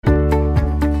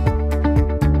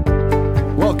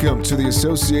Welcome to the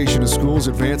Association of Schools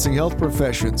Advancing Health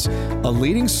Professions, a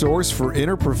leading source for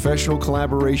interprofessional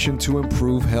collaboration to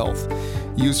improve health.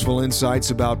 Useful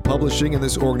insights about publishing in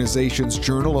this organization's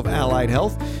Journal of Allied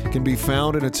Health can be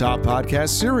found in a top podcast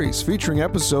series featuring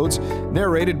episodes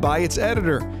narrated by its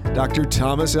editor, Dr.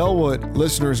 Thomas Elwood.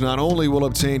 Listeners not only will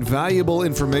obtain valuable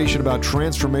information about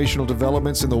transformational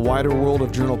developments in the wider world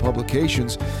of journal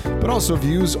publications, but also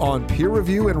views on peer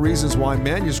review and reasons why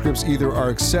manuscripts either are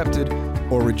accepted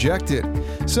or rejected.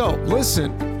 So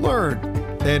listen, learn,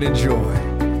 and enjoy.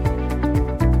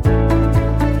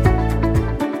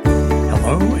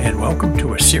 Hello, and welcome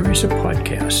to a series of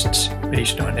podcasts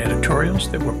based on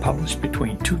editorials that were published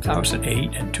between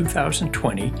 2008 and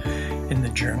 2020 in the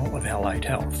Journal of Allied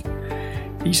Health.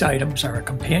 These items are a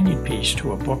companion piece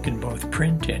to a book in both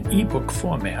print and ebook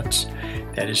formats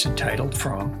that is entitled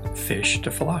From Fish to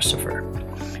Philosopher.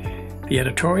 The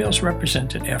editorials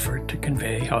represent an effort to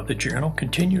convey how the journal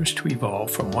continues to evolve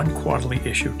from one quarterly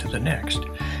issue to the next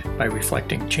by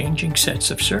reflecting changing sets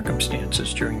of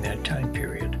circumstances during that time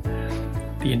period.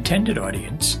 The intended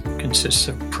audience consists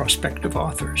of prospective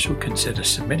authors who consider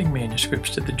submitting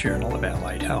manuscripts to the Journal of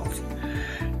Allied Health.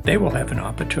 They will have an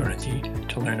opportunity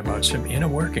to learn about some inner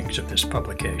workings of this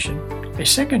publication. A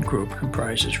second group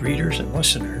comprises readers and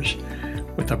listeners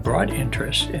with a broad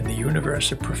interest in the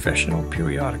universe of professional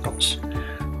periodicals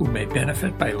who may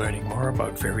benefit by learning more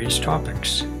about various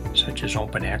topics such as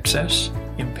open access,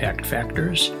 impact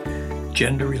factors,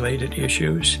 gender-related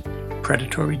issues,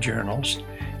 predatory journals,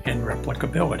 and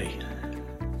replicability.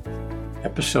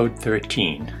 Episode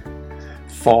 13,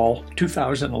 Fall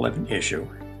 2011 issue,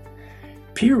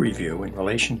 Peer Review in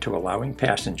relation to allowing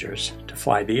passengers to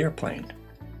fly the airplane.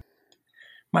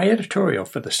 My editorial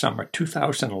for the summer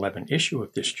 2011 issue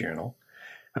of this journal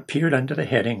appeared under the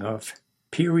heading of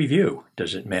Peer Review,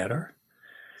 Does It Matter?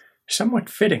 Somewhat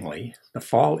fittingly, the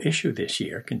fall issue this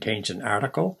year contains an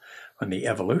article on the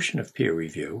evolution of peer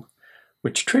review,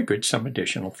 which triggered some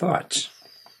additional thoughts.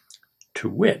 To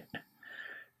wit,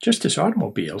 just as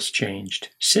automobiles changed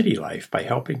city life by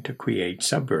helping to create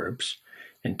suburbs,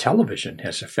 and television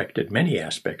has affected many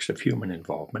aspects of human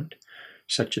involvement,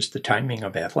 such as the timing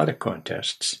of athletic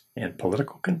contests and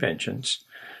political conventions,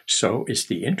 so is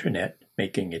the Internet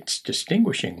making its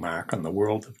distinguishing mark on the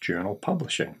world of journal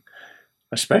publishing,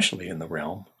 especially in the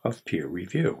realm of peer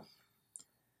review.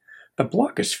 The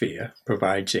blogosphere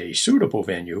provides a suitable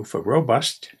venue for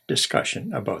robust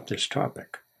discussion about this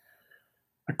topic.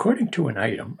 According to an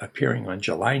item appearing on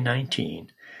July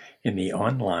 19 in the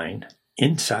online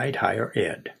Inside Higher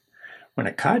Ed, when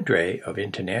a cadre of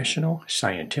international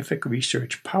scientific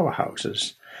research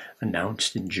powerhouses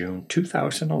announced in June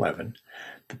 2011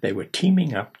 that they were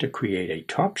teaming up to create a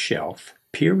top-shelf,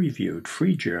 peer-reviewed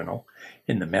free journal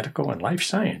in the medical and life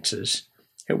sciences,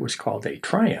 it was called a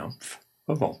triumph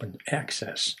of open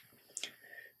access.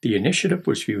 The initiative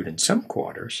was viewed in some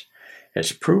quarters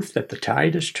as proof that the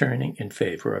tide is turning in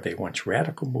favor of a once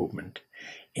radical movement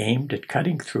aimed at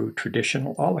cutting through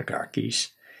traditional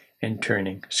oligarchies and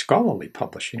turning scholarly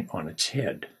publishing on its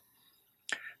head.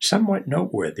 Somewhat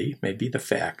noteworthy may be the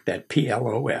fact that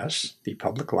PLOS, the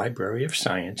Public Library of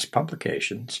Science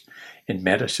publications in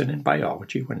medicine and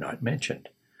biology, were not mentioned,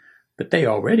 but they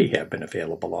already have been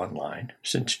available online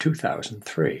since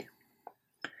 2003.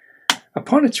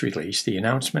 Upon its release, the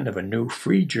announcement of a new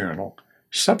free journal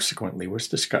subsequently was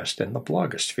discussed in the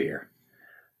blogosphere.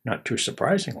 Not too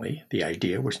surprisingly, the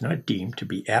idea was not deemed to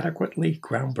be adequately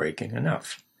groundbreaking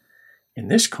enough. In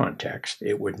this context,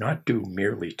 it would not do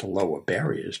merely to lower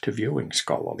barriers to viewing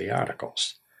scholarly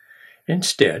articles.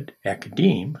 Instead,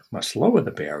 academe must lower the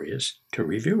barriers to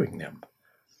reviewing them.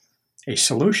 A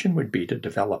solution would be to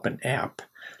develop an app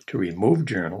to remove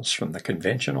journals from the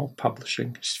conventional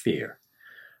publishing sphere.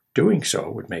 Doing so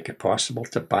would make it possible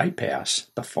to bypass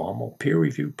the formal peer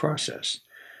review process,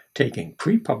 taking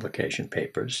pre-publication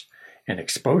papers and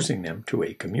exposing them to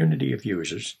a community of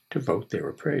users to vote their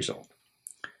appraisal.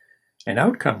 An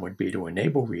outcome would be to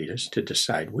enable readers to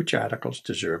decide which articles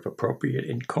deserve appropriate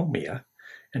encomia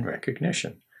and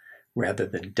recognition, rather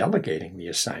than delegating the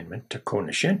assignment to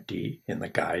cognoscenti in the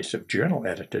guise of journal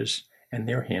editors and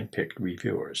their hand-picked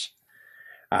reviewers.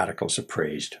 Articles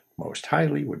appraised most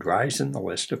highly would rise in the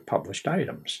list of published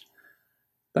items.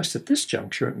 Thus, at this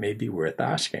juncture, it may be worth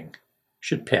asking,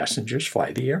 should passengers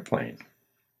fly the airplane?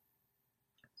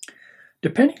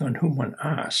 Depending on whom one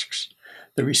asks,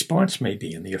 the response may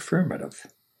be in the affirmative.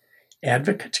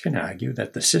 Advocates can argue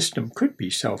that the system could be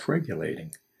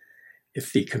self-regulating.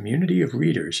 If the community of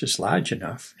readers is large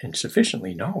enough and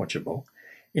sufficiently knowledgeable,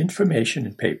 information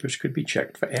in papers could be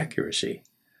checked for accuracy.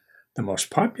 The most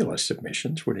popular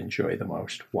submissions would enjoy the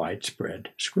most widespread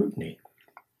scrutiny.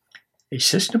 A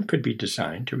system could be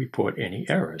designed to report any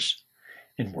errors.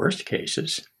 In worst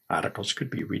cases, articles could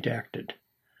be redacted.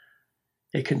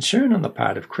 A concern on the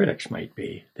part of critics might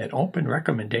be that open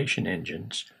recommendation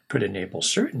engines could enable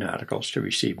certain articles to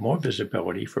receive more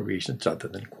visibility for reasons other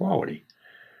than quality.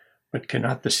 But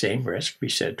cannot the same risk be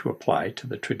said to apply to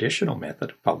the traditional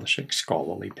method of publishing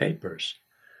scholarly papers?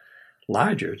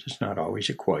 Larger does not always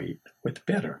equate with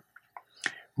better.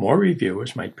 More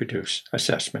reviewers might produce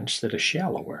assessments that are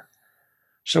shallower.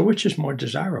 So which is more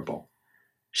desirable?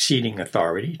 Ceding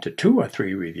authority to 2 or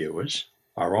 3 reviewers,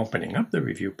 or opening up the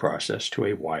review process to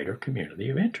a wider community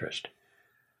of interest?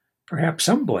 Perhaps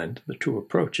some blend of the 2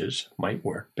 approaches might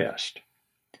work best.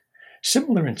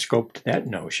 Similar in scope to that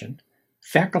notion,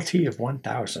 Faculty of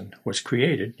 1000 was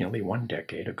created nearly 1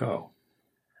 decade ago.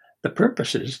 The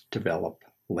purpose is to develop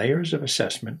layers of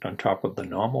assessment on top of the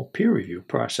normal peer review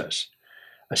process,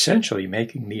 essentially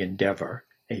making the endeavor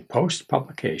a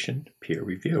post-publication peer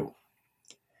review.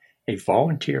 A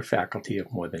volunteer faculty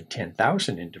of more than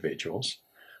 10,000 individuals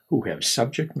who have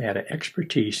subject matter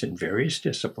expertise in various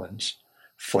disciplines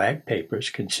flag papers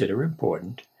consider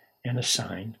important and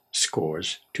assign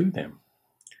scores to them.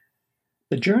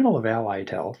 The Journal of Allied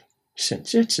Health,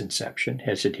 since its inception,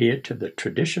 has adhered to the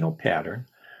traditional pattern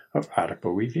of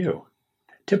article review.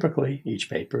 Typically, each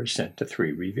paper is sent to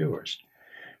 3 reviewers.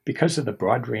 Because of the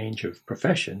broad range of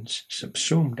professions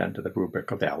subsumed under the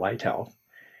rubric of Allied Health,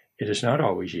 it is not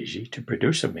always easy to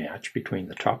produce a match between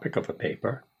the topic of a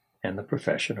paper and the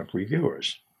profession of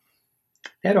reviewers.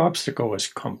 That obstacle is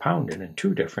compounded in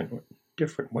 2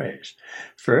 different ways.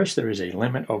 First, there is a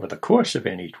limit over the course of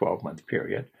any 12-month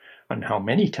period on how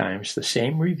many times the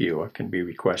same reviewer can be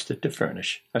requested to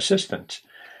furnish assistance.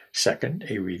 Second,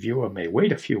 a reviewer may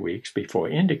wait a few weeks before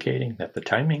indicating that the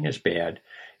timing is bad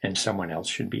and someone else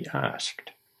should be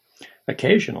asked.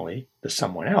 Occasionally, the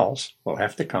someone else will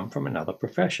have to come from another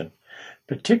profession,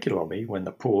 particularly when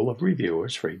the pool of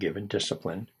reviewers for a given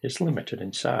discipline is limited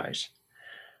in size.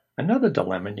 Another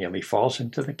dilemma nearly falls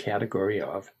into the category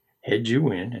of heads you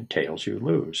win and tails you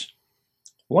lose.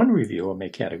 One reviewer may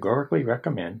categorically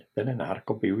recommend that an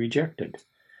article be rejected.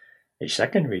 A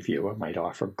second reviewer might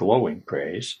offer glowing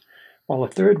praise, while a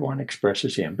third one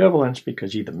expresses ambivalence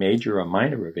because either major or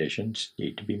minor revisions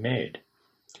need to be made.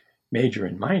 Major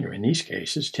and minor in these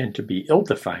cases tend to be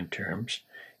ill-defined terms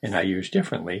and are used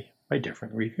differently by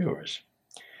different reviewers.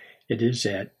 It is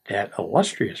at that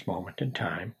illustrious moment in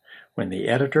time when the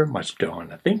editor must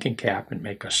don a thinking cap and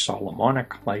make a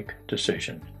Solomonic-like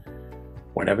decision.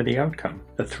 Whatever the outcome,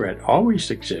 the threat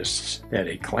always exists that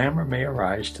a clamor may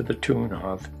arise to the tune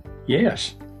of,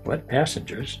 "Yes, let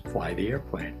passengers fly the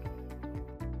airplane."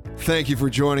 Thank you for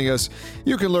joining us.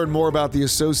 You can learn more about the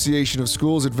Association of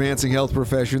Schools Advancing Health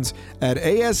Professions at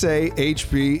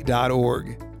asahp.org.